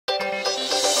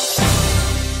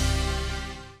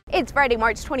It's Friday,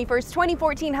 March 21st,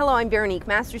 2014. Hello, I'm Veronique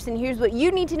Masterson. Here's what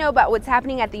you need to know about what's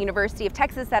happening at the University of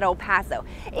Texas at El Paso.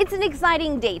 It's an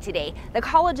exciting day today. The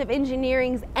College of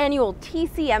Engineering's annual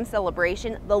TCM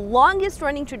celebration, the longest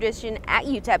running tradition at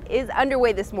UTEP, is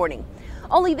underway this morning.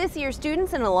 Only this year,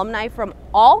 students and alumni from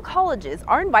all colleges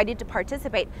are invited to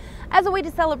participate as a way to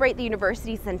celebrate the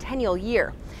university's centennial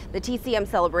year. The TCM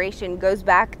celebration goes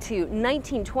back to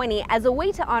 1920 as a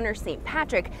way to honor St.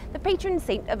 Patrick, the patron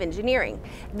saint of engineering.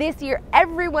 This year,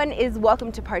 everyone is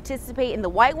welcome to participate in the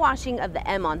whitewashing of the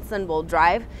M on Sunbowl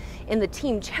Drive, in the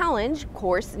Team Challenge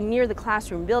course near the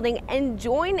classroom building, and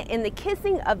join in the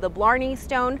kissing of the Blarney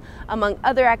stone, among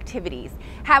other activities.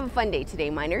 Have a fun day today,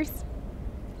 miners.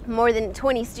 More than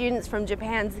 20 students from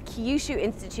Japan's Kyushu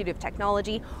Institute of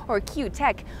Technology, or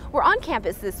QTech, were on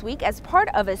campus this week as part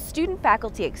of a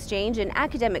student-faculty exchange and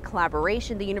academic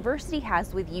collaboration the university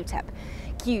has with UTEP.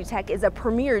 QTech is a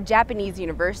premier Japanese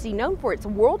university known for its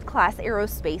world-class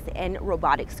aerospace and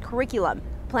robotics curriculum.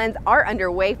 Plans are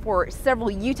underway for several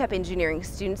UTEP engineering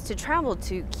students to travel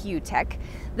to QTech.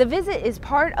 The visit is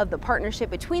part of the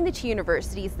partnership between the two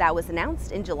universities that was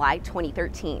announced in July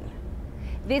 2013.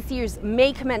 This year's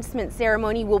May commencement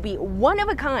ceremony will be one of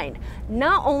a kind.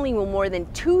 Not only will more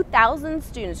than 2,000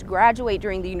 students graduate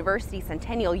during the university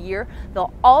centennial year,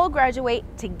 they'll all graduate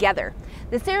together.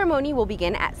 The ceremony will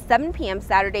begin at 7 p.m.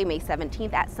 Saturday, May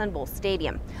 17th at Sunbowl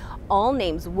Stadium. All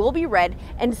names will be read,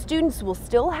 and students will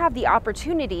still have the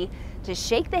opportunity to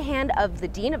shake the hand of the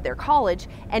dean of their college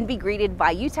and be greeted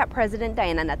by UTEP President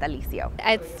Diana Natalicio.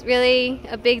 It's really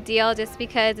a big deal just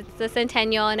because it's the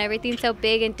centennial and everything's so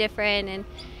big and different, and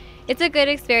it's a good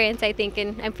experience, I think,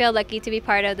 and I feel lucky to be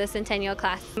part of the centennial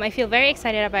class. I feel very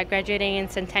excited about graduating in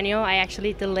centennial. I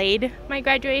actually delayed my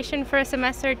graduation for a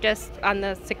semester just on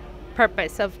the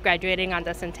purpose of graduating on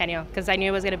the centennial because I knew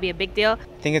it was going to be a big deal.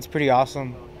 I think it's pretty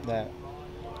awesome that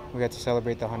we get to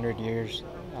celebrate the 100 years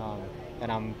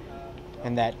and I'm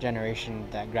in that generation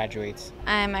that graduates.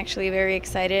 I'm actually very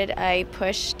excited. I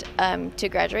pushed to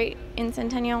graduate in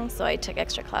Centennial, so I took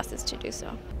extra classes to do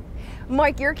so.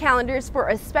 Mark your calendars for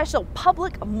a special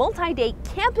public multi-day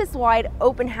campus-wide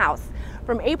open house.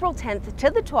 From April 10th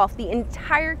to the 12th, the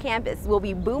entire campus will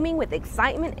be booming with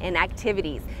excitement and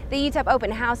activities. The UTEP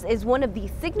Open House is one of the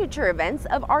signature events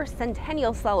of our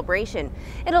centennial celebration.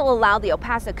 It'll allow the El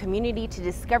Paso community to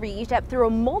discover UTEP through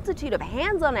a multitude of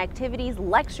hands-on activities,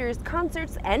 lectures,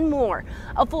 concerts, and more.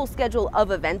 A full schedule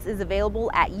of events is available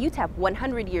at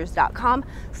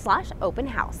utep100years.com/open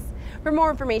house. For more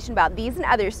information about these and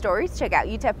other stories, check out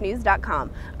utepnews.com.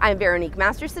 I'm Veronique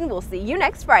Masterson. We'll see you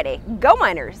next Friday. Go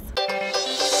Miners!